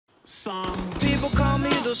Some people call me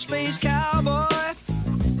the space cowboy.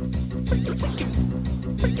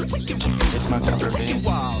 It's my cover, babe.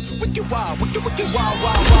 Wicked wild,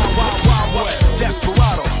 west.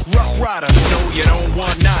 Desperado, rough rider. No, you don't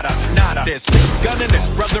want nada. There's 6 gunning this,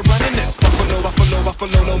 brother running this.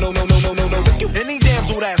 Buffalo, no. Any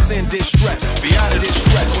damsel that's in distress, beyond a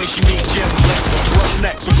distress when she meet Jim Dress.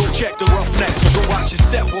 Roughnecks, so go check the roughnecks. So go watch your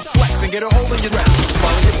step or flex and get a hole in your dress.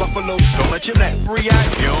 Swallow your buffalo, don't let your neck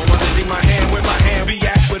react. You don't wanna see my hand where my hand be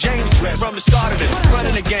at. With James Dress from the start of this,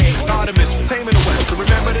 running the game, Artemis, taming the West. So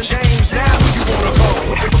remember the James. Now who you wanna call?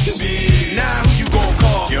 Now who you gon'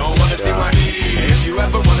 call? You don't wanna see my knee. If you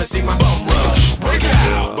ever wanna see my bum rush, break it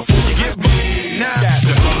out before you get beat. Now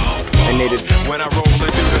I needed. when I roll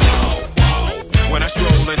into the, when I stroll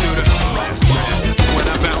into the, when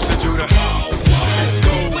I bounce into the,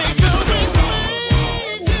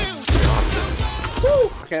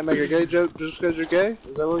 I can't make a gay joke just because you're gay?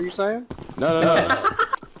 Is that what you're saying? No.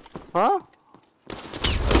 Huh? I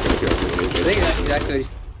think that's exactly.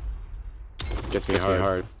 Gets me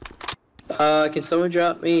hard. Can someone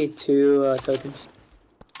drop me 2 tokens?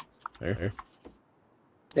 Here.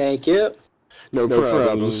 Thank you. No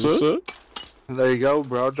problem, sir. There you go,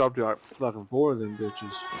 bro. I dropped you like fucking 4 of them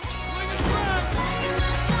bitches.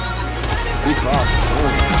 We crossed.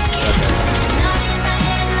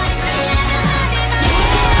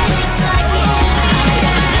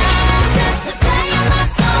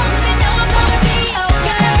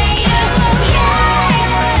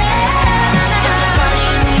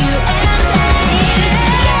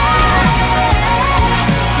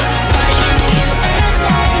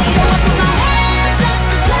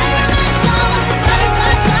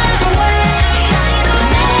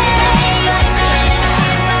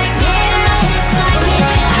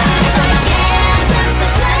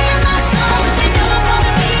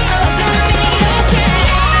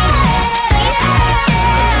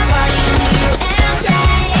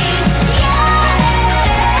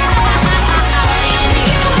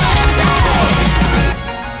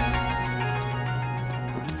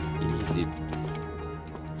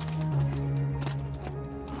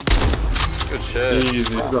 Good shit.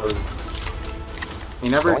 Easy. He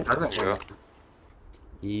never Zonk? doesn't Yeah.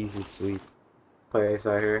 Easy, sweet. play ace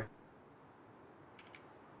out here.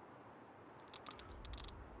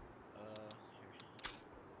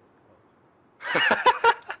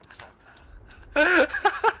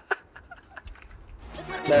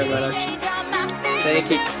 Never mind.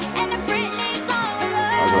 Thank you. I'll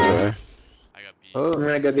go there. I got beat. Oh, I'm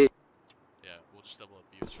gonna go be. Yeah, we'll just double up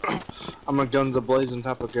B. It's fine. I'm a guns a blazing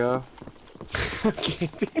type of guy.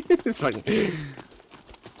 It's fucking.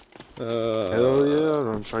 Hell yeah,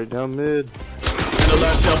 run straight down mid. The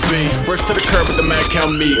last shall be first to the curb with the man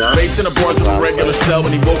count me. Facing the bars of a regular cell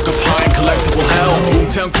when he woke up high in collectible hell.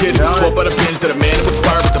 Boomtown kid, swore by the pins that a man who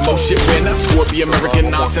inspired with the most shit win. Scorpio American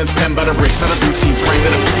nonsense, pen by the bricks, not a routine frame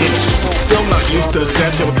that I'm inch. Still not used to the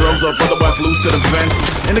stench of a girl's love, otherwise loose to the vents.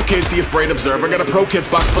 In the case the afraid observer, got a pro kids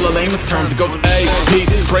box full of lamest terms. It goes A, peace,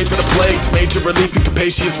 pray for the plague, major relief and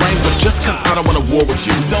capacious range. But just cause I don't wanna war with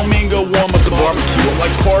you, don't mean go warm up the barbecue. I'm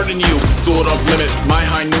like pardon you, sword off limit. My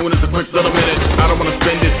high noon is a quick little minute. I don't wanna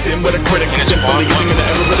spend it, sin with a critic. Simply isn't gonna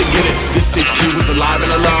ever really get it. This HQ is alive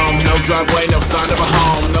and alone. No driveway, no sign of a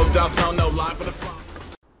home. No downtown, no line for the phone.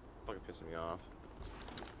 Fucking pissing me off.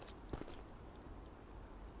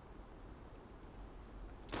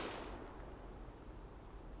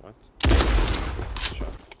 What?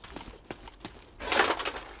 Shot.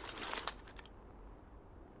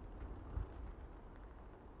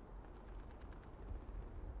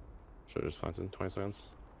 Should've just planted in 20 seconds.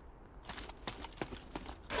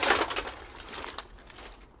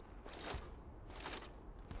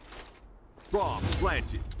 Bomb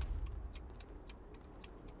planted.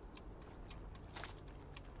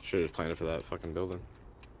 Should've just planted for that fucking building.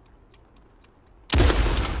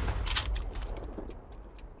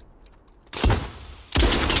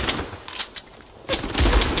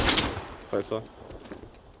 Play still.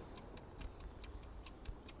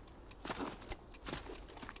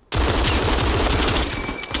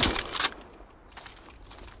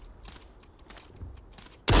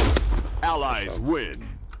 Allies win.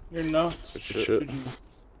 You're nuts. Should've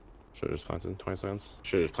just planted in 20 seconds.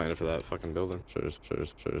 Should've just planted for that fucking building. Should've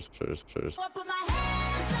just.